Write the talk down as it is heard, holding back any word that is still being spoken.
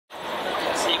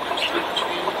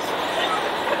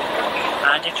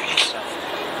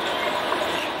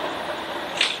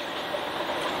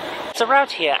So we're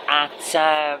out here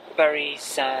at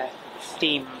Bury's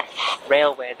steam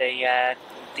railway,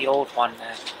 the old one.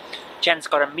 Jen's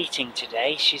got a meeting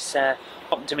today. She's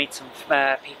hoping to meet some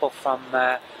people from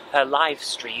her live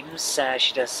streams.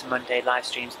 She does some Monday live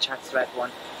streams, chats to everyone.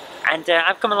 And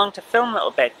I've come along to film a little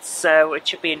bit, so it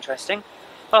should be interesting.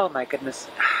 Oh my goodness.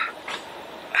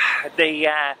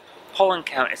 The pollen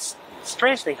count is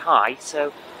strangely high,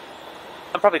 so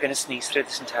I'm probably going to sneeze through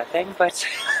this entire thing, but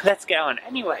let's get on.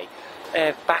 Anyway,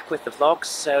 back with the vlogs,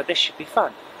 so this should be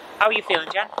fun. How are you feeling,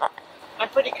 Jen? I'm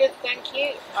pretty good, thank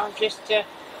you. I'm just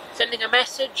sending a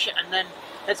message, and then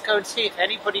let's go and see if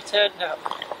anybody turned up.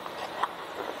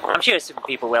 I'm sure some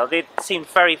people will. They seem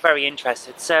very, very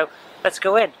interested, so let's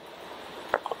go in.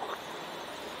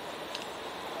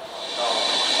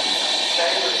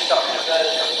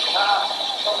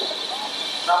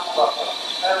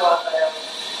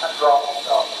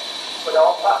 With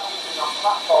all passengers on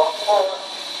platform 4,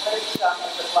 please stand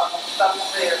at the platform, stand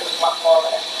clear of the platform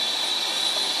end.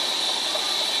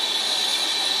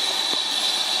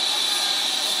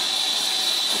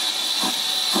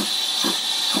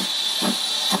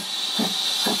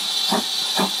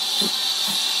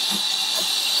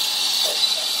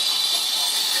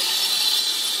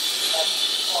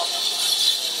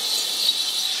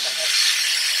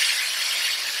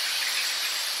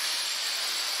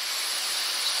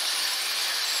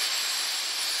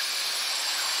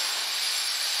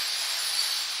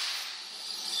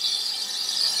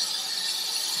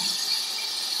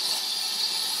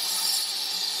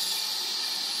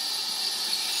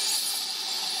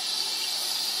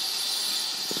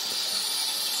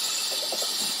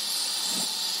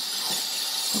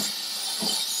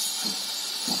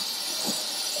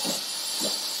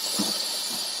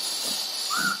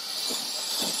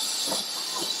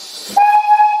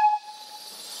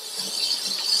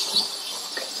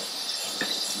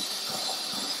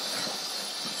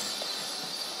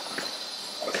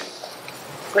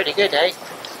 Pretty good, eh?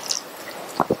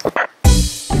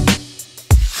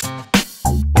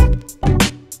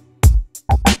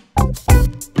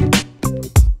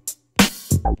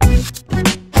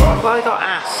 Well, I got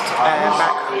asked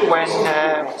back when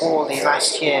Wally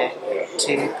last year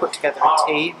to put together a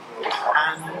team,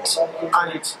 and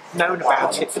I'd known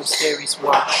about it from Series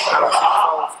 1. I was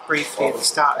involved briefly at the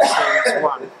start of Series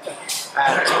 1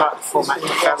 as part of the format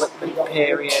development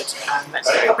period, and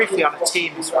then briefly on a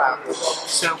team as well.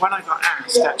 So when I got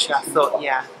asked, actually I thought,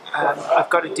 yeah, I've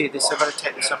got to do this, I've got to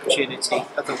take this opportunity,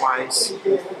 otherwise,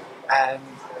 yeah,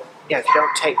 if you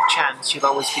don't take the chance, you'll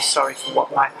always be sorry for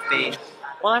what might have been.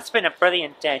 Well, that's been a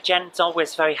brilliant day. Jen's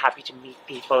always very happy to meet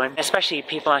people, and especially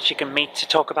people that she can meet to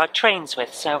talk about trains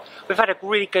with. So we've had a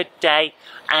really good day,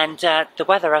 and the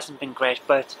weather hasn't been great,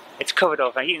 but it's covered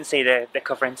over. You can see the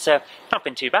covering, so it's not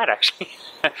been too bad actually.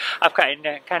 I've kind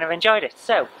of enjoyed it.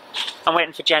 So I'm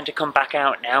waiting for Jen to come back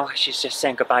out now. She's just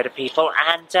saying goodbye to people,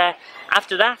 and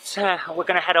after that we're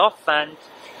going to head off and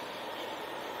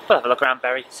we'll have a look around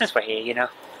Bury, since we're here, you know,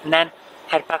 and then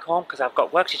head back home because I've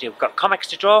got work to do. We've got comics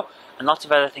to draw and lots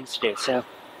of other things to do. So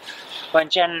when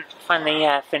Jen finally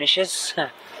finishes,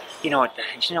 you know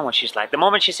what she's like. The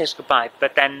moment she says goodbye,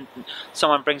 but then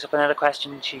someone brings up another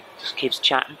question, she just keeps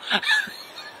chatting.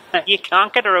 You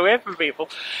can't get her away from people.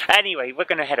 Anyway, we're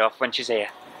going to head off when she's here.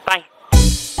 Bye.